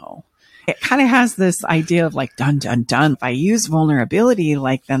now. I know. It kind of has this idea of like, dun, dun, dun. If I use vulnerability,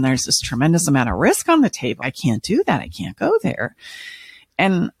 like then there's this tremendous amount of risk on the table. I can't do that. I can't go there.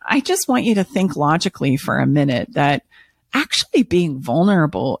 And I just want you to think logically for a minute that actually being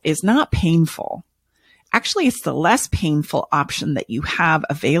vulnerable is not painful. Actually, it's the less painful option that you have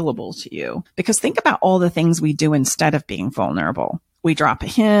available to you. Because think about all the things we do instead of being vulnerable. We drop a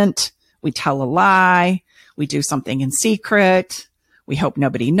hint. We tell a lie. We do something in secret. We hope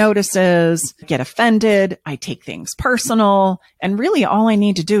nobody notices, get offended. I take things personal. And really all I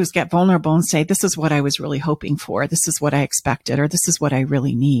need to do is get vulnerable and say, this is what I was really hoping for. This is what I expected, or this is what I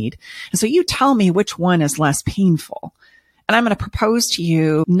really need. And so you tell me which one is less painful. And I'm going to propose to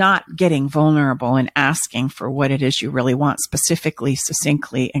you not getting vulnerable and asking for what it is you really want specifically,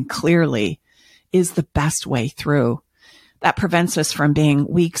 succinctly, and clearly is the best way through. That prevents us from being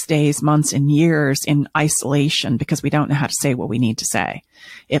weeks, days, months, and years in isolation because we don't know how to say what we need to say.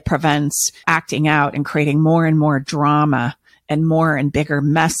 It prevents acting out and creating more and more drama and more and bigger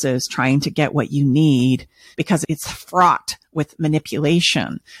messes trying to get what you need because it's fraught with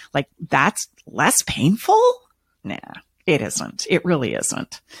manipulation. Like that's less painful? Nah. It isn't. It really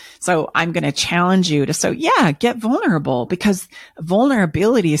isn't. So I'm going to challenge you to, get vulnerable because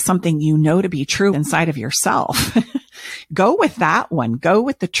vulnerability is something you know to be true inside of yourself. Go with that one. Go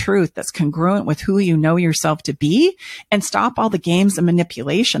with the truth that's congruent with who you know yourself to be and stop all the games of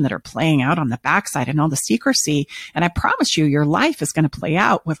manipulation that are playing out on the backside and all the secrecy. And I promise you, your life is going to play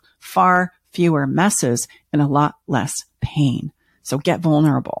out with far fewer messes and a lot less pain. So get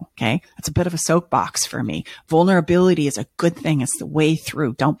vulnerable. Okay. That's a bit of a soapbox for me. Vulnerability is a good thing. It's the way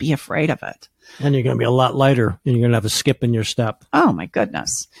through. Don't be afraid of it. And you're going to be a lot lighter and you're going to have a skip in your step. Oh my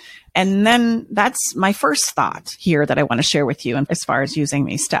goodness. And then that's my first thought here that I want to share with you. And as far as using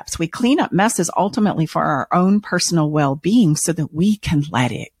these steps, we clean up messes ultimately for our own personal well-being so that we can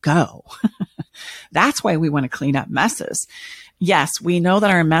let it go. That's why we want to clean up messes. Yes, we know that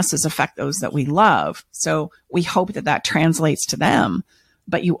our messes affect those that we love. So we hope that that translates to them,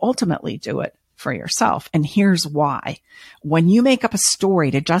 but you ultimately do it for yourself. And here's why. When you make up a story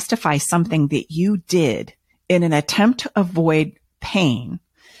to justify something that you did in an attempt to avoid pain,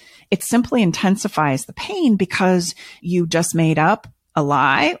 it simply intensifies the pain because you just made up a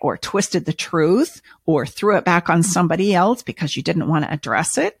lie or twisted the truth or threw it back on somebody else because you didn't want to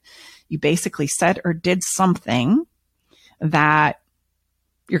address it. You basically said or did something that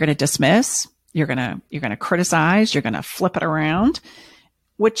you're going to dismiss, you're going to criticize, you're going to flip it around,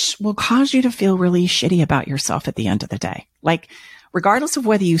 which will cause you to feel really shitty about yourself at the end of the day. Like, regardless of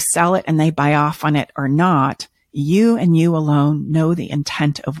whether you sell it and they buy off on it or not, you and you alone know the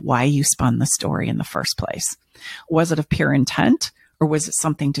intent of why you spun the story in the first place. Was it of pure intent, or was it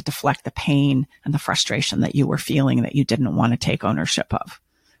something to deflect the pain and the frustration that you were feeling that you didn't want to take ownership of?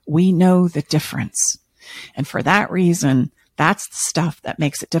 We know the difference. And for that reason, That's the stuff that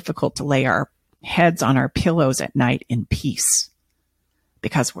makes it difficult to lay our heads on our pillows at night in peace,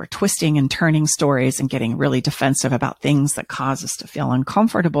 because we're twisting and turning stories and getting really defensive about things that cause us to feel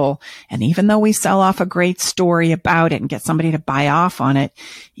uncomfortable. And even though we sell off a great story about it and get somebody to buy off on it,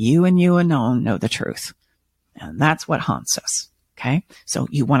 you and you alone know the truth. And that's what haunts us. Okay. So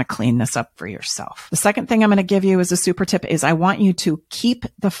you want to clean this up for yourself. The second thing I'm going to give you as a super tip is I want you to keep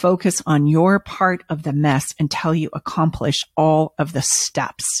the focus on your part of the mess until you accomplish all of the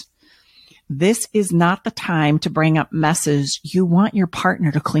steps. This is not the time to bring up messes you want your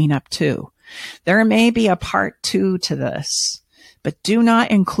partner to clean up too. There may be a part 2 to this, but do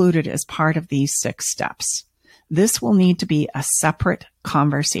not include it as part of these 6 steps. This will need to be a separate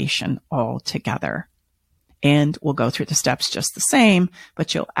conversation altogether. And we'll go through the steps just the same,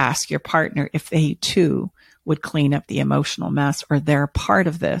 but you'll ask your partner if they too would clean up the emotional mess or they're part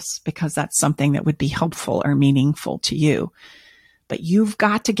of this, because that's something that would be helpful or meaningful to you. But you've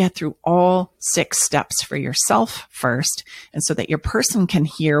got to get through all 6 steps for yourself first, and so that your person can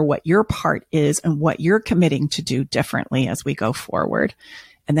hear what your part is and what you're committing to do differently as we go forward.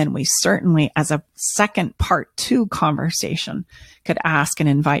 And then we certainly, as a second part 2 conversation, could ask and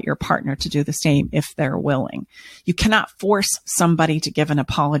invite your partner to do the same if they're willing. You cannot force somebody to give an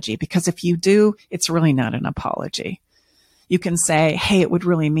apology, because if you do, it's really not an apology. You can say, hey, it would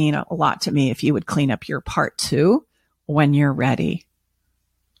really mean a lot to me if you would clean up your part 2 when you're ready.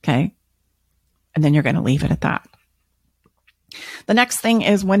 Okay. And then you're going to leave it at that. The next thing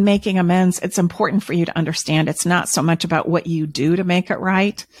is, when making amends, it's important for you to understand it's not so much about what you do to make it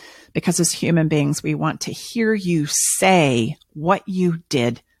right, because as human beings, we want to hear you say what you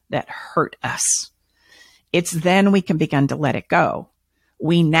did that hurt us. It's then we can begin to let it go.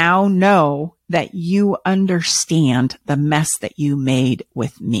 We now know that you understand the mess that you made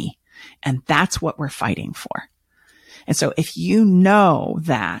with me. And that's what we're fighting for. And so if you know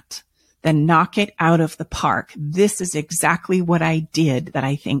that, then knock it out of the park. This is exactly what I did that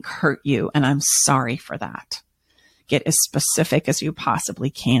I think hurt you, and I'm sorry for that. Get as specific as you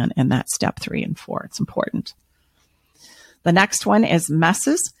possibly can in that step 3 and 4. It's important. The next one is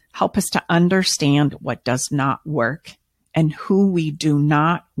messes help us to understand what does not work and who we do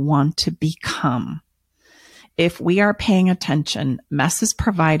not want to become. If we are paying attention, messes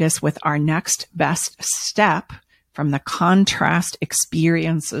provide us with our next best step from the contrast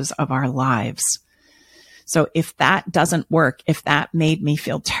experiences of our lives. So if that doesn't work, if that made me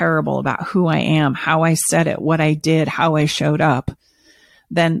feel terrible about who I am, how I said it, what I did, how I showed up,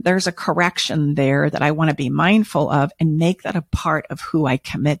 then there's a correction there that I want to be mindful of and make that a part of who I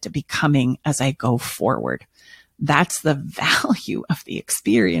commit to becoming as I go forward. That's the value of the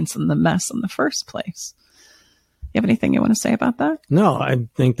experience and the mess in the first place. You have anything you want to say about that? No, I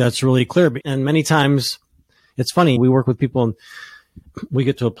think that's really clear. And many times, it's funny, we work with people and we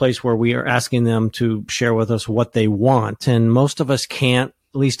get to a place where we are asking them to share with us what they want. And most of us can't,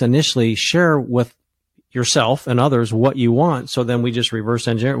 at least initially, share with yourself and others what you want. So then we just reverse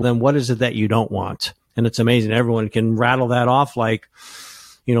engineer. Then what is it that you don't want? And it's amazing. Everyone can rattle that off like,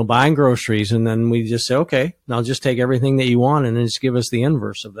 buying groceries. And then we just say, okay, now just take everything that you want and then just give us the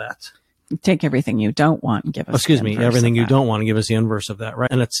inverse of that. Take everything you don't want and give us everything you don't want and give us the inverse of that,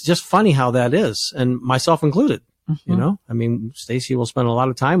 right? And it's just funny how that is, and myself included. Mm-hmm. Stacy will spend a lot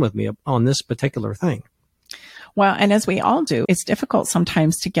of time with me on this particular thing. Well, and as we all do, it's difficult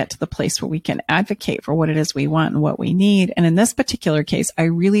sometimes to get to the place where we can advocate for what it is we want and what we need. And in this particular case, I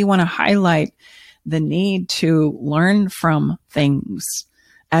really want to highlight the need to learn from things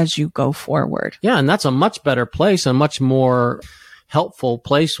as you go forward. Yeah, and that's a much better place, a much more helpful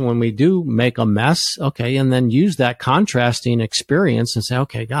place when we do make a mess. Okay. And then use that contrasting experience and say,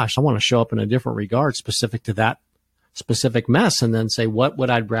 okay, gosh, I want to show up in a different regard specific to that specific mess. And then say, what would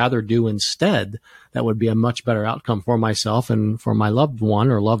I rather do instead? That would be a much better outcome for myself and for my loved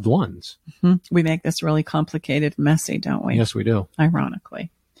one or loved ones. Mm-hmm. We make this really complicated, messy, don't we? Yes, we do.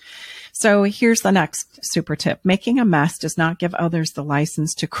 Ironically. So here's the next super tip. Making a mess does not give others the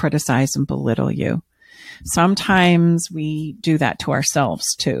license to criticize and belittle you. Sometimes we do that to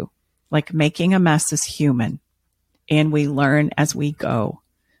ourselves too. Like, making a mess is human and we learn as we go.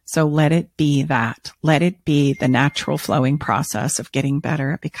 So let it be that. Let it be the natural flowing process of getting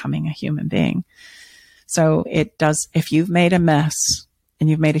better at becoming a human being. So it does, if you've made a mess and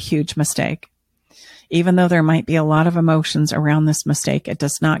you've made a huge mistake, even though there might be a lot of emotions around this mistake, it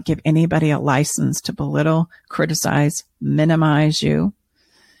does not give anybody a license to belittle, criticize, minimize you.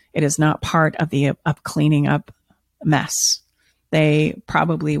 It is not part of the cleaning up mess. They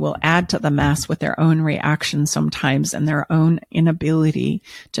probably will add to the mess with their own reaction sometimes and their own inability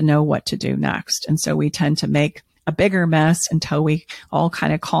to know what to do next. And so we tend to make a bigger mess until we all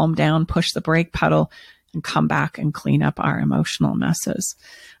kind of calm down, push the brake pedal, and come back and clean up our emotional messes.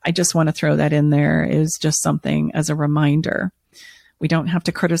 I just want to throw that in there is just something as a reminder. We don't have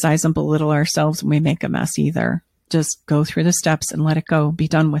to criticize and belittle ourselves when we make a mess either. Just go through the steps and let it go. Be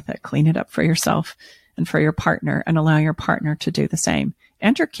done with it. Clean it up for yourself and for your partner, and allow your partner to do the same,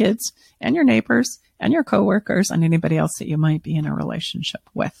 and your kids and your neighbors and your coworkers and anybody else that you might be in a relationship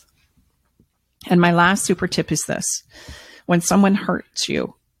with. And my last super tip is this. When someone hurts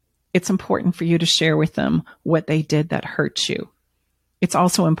you, it's important for you to share with them what they did that hurts you. It's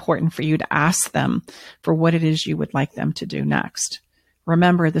also important for you to ask them for what it is you would like them to do next.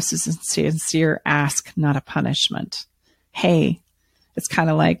 Remember, this is a sincere ask, not a punishment. Hey, it's kind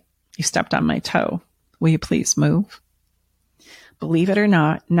of like you stepped on my toe. Will you please move? Believe it or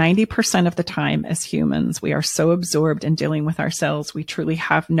not, 90% of the time as humans, we are so absorbed in dealing with ourselves, we truly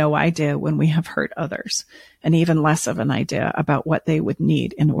have no idea when we have hurt others, and even less of an idea about what they would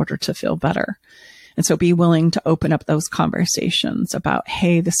need in order to feel better. And so be willing to open up those conversations about,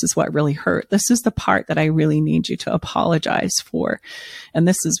 hey, this is what really hurt. This is the part that I really need you to apologize for. And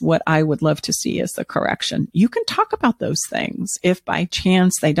this is what I would love to see as the correction. You can talk about those things if by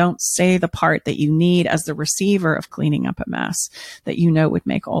chance they don't say the part that you need as the receiver of cleaning up a mess that you know would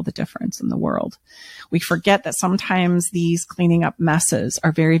make all the difference in the world. We forget that sometimes these cleaning up messes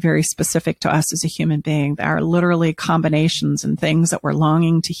are very, very specific to us as a human being. They are literally combinations and things that we're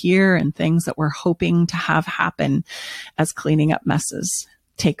longing to hear and things that we're hoping to have happen as cleaning up messes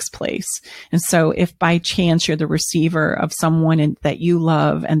takes place. And so if by chance you're the receiver of someone that you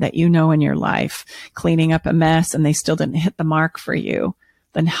love and that you know in your life cleaning up a mess and they still didn't hit the mark for you,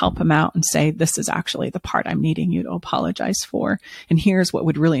 then help them out and say, this is actually the part I'm needing you to apologize for. And here's what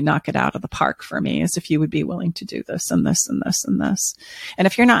would really knock it out of the park for me is if you would be willing to do this and this and this and this. And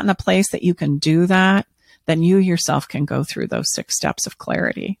if you're not in a place that you can do that, then you yourself can go through those 6 steps of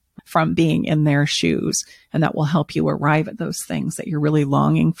clarity from being in their shoes. And that will help you arrive at those things that you're really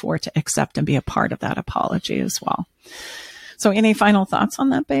longing for to accept and be a part of that apology as well. So any final thoughts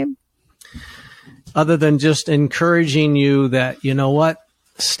on that, babe? Other than just encouraging you that, you know what,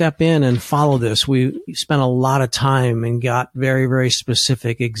 step in and follow this. We spent a lot of time and got very, very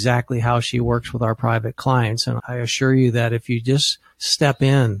specific exactly how she works with our private clients. And I assure you that if you just step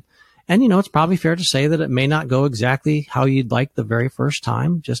in, and, you know, it's probably fair to say that it may not go exactly how you'd like the very first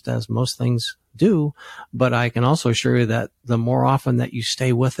time, just as most things do. But I can also assure you that the more often that you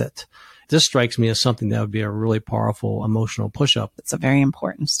stay with it, this strikes me as something that would be a really powerful emotional push-up. It's a very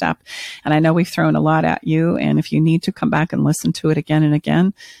important step. And I know we've thrown a lot at you. And if you need to come back and listen to it again and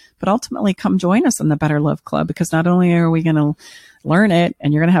again, but ultimately come join us in the Better Love Club, because not only are we going to learn it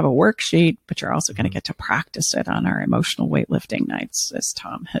and you're going to have a worksheet, but you're also going to get to practice it on our emotional weightlifting nights, as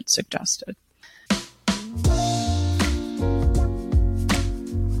Tom had suggested.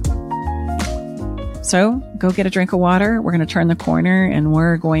 So go get a drink of water. We're going to turn the corner and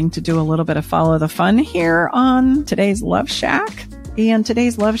we're going to do a little bit of follow the fun here on today's Love Shack. And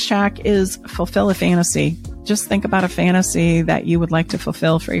today's Love Shack is fulfill a fantasy. Just think about a fantasy that you would like to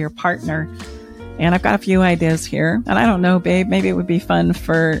fulfill for your partner. And I've got a few ideas here. And I don't know, babe, maybe it would be fun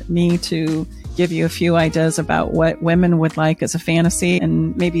for me to give you a few ideas about what women would like as a fantasy.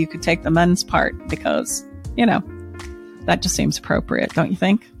 And maybe you could take the men's part because, you know, that just seems appropriate, don't you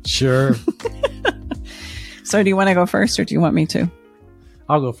think? Sure. So do you want to go first or do you want me to?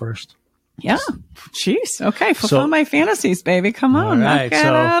 I'll go first. Yeah. Jeez. Okay. Fulfill my fantasies, baby. Come on. All right. Knock it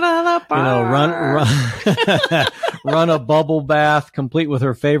out of the park. Run a bubble bath complete with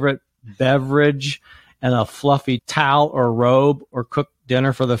her favorite beverage and a fluffy towel or robe, or cook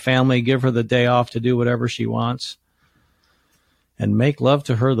dinner for the family, give her the day off to do whatever she wants, and make love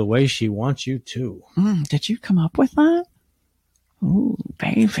to her the way she wants you to. Did you come up with that? Ooh,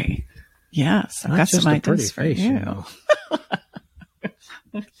 baby. Yes. I've got some ideas for you. know.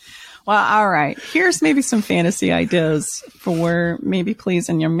 Well, all right. Here's maybe some fantasy ideas for maybe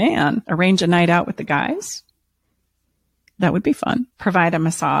pleasing your man. Arrange a night out with the guys. That would be fun. Provide a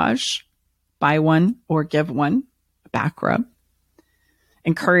massage. Buy one or give one. A back rub.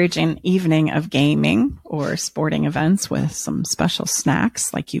 Encourage an evening of gaming or sporting events with some special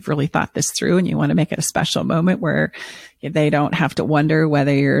snacks, like you've really thought this through and you want to make it a special moment where they don't have to wonder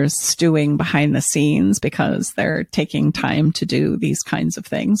whether you're stewing behind the scenes because they're taking time to do these kinds of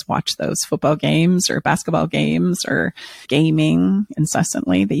things. Watch those football games or basketball games or gaming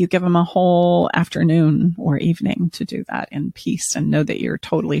incessantly, that you give them a whole afternoon or evening to do that in peace and know that you're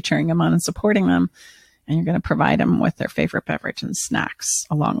totally cheering them on and supporting them. And you're going to provide them with their favorite beverage and snacks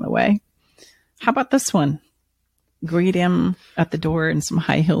along the way. How about this one? Greet him at the door in some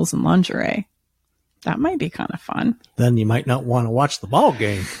high heels and lingerie. That might be kind of fun. Then you might not want to watch the ball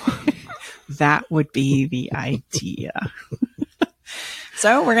game. That would be the idea.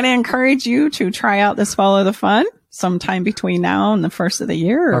 So we're going to encourage you to try out this Follow the Fun sometime between now and the first of the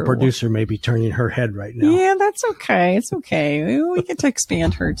year. Our producer may be turning her head right now. Yeah, that's okay. It's okay. We get to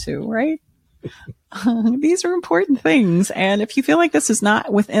expand her too, right? These are important things. And if you feel like this is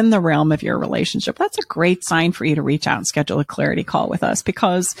not within the realm of your relationship, that's a great sign for you to reach out and schedule a clarity call with us.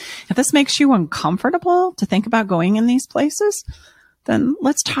 Because if this makes you uncomfortable to think about going in these places, then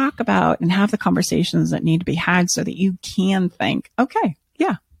let's talk about and have the conversations that need to be had so that you can think, okay,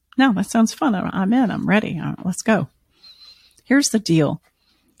 yeah, no, that sounds fun. I'm in. I'm ready. Let's go. Here's the deal.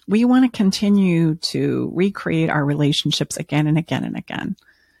 We want to continue to recreate our relationships again and again and again.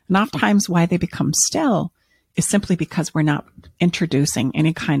 And oftentimes why they become stale is simply because we're not introducing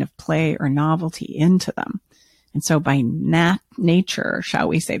any kind of play or novelty into them. And so by nature, shall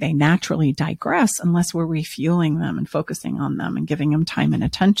we say, they naturally digress unless we're refueling them and focusing on them and giving them time and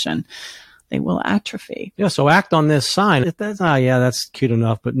attention. They will atrophy. Yeah, so act on this sign. If that's, that's cute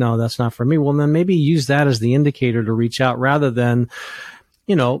enough, but no, that's not for me. Well, then maybe use that as the indicator to reach out rather than,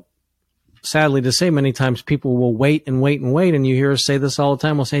 sadly to say, many times people will wait and wait and wait. And you hear us say this all the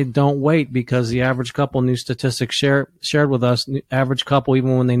time. We'll say, don't wait, because the average couple, new statistics shared with us, average couple,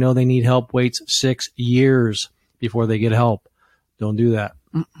 even when they know they need help, waits 6 years before they get help. Don't do that.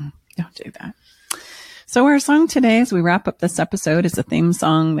 Don't do that. So our song today, as we wrap up this episode, is a theme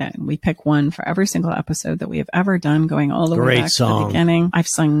song that we pick one for every single episode that we have ever done, going all the way back to the beginning. I've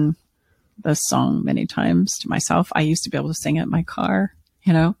sung this song many times to myself. I used to be able to sing it in my car,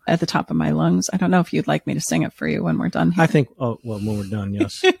 at the top of my lungs. I don't know if you'd like me to sing it for you when we're done here. I think, when we're done,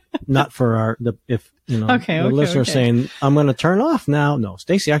 yes. Not for okay, listener saying, I'm going to turn off now. No,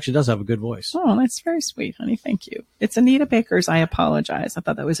 Stacey actually does have a good voice. Oh, that's very sweet, honey. Thank you. It's Anita Baker's I Apologize. I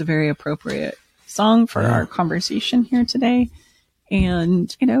thought that was a very appropriate song for our conversation here today.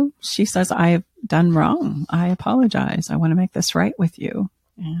 And, she says, I have done wrong. I apologize. I want to make this right with you.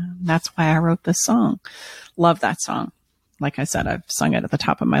 And that's why I wrote this song. Love that song. Like I said, I've sung it at the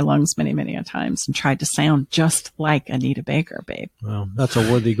top of my lungs many, many a times and tried to sound just like Anita Baker, babe. Well, that's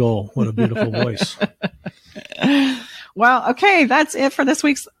a worthy goal. What a beautiful voice. Well, okay, that's it for this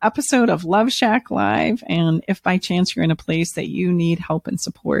week's episode of Love Shack Live. And if by chance you're in a place that you need help and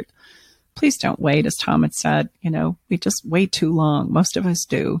support, please don't wait. As Tom had said, we just wait too long. Most of us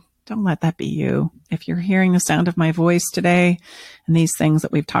do. Don't let that be you. If you're hearing the sound of my voice today and these things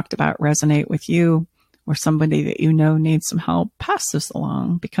that we've talked about resonate with you, or somebody that needs some help, pass this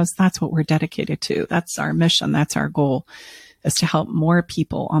along, because that's what we're dedicated to. That's our mission. That's our goal, is to help more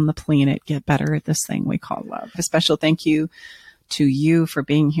people on the planet get better at this thing we call love. A special thank you to you for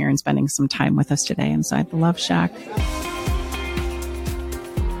being here and spending some time with us today inside the Love Shack.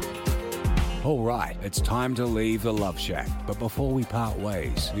 All right, it's time to leave the Love Shack. But before we part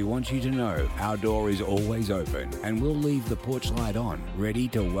ways, we want you to know our door is always open, and we'll leave the porch light on, ready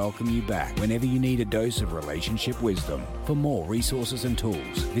to welcome you back whenever you need a dose of relationship wisdom. For more resources and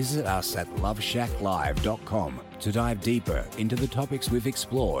tools, visit us at loveshacklive.com to dive deeper into the topics we've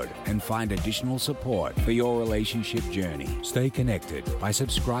explored and find additional support for your relationship journey. Stay connected by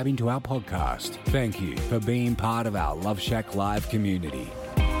subscribing to our podcast. Thank you for being part of our Love Shack Live community.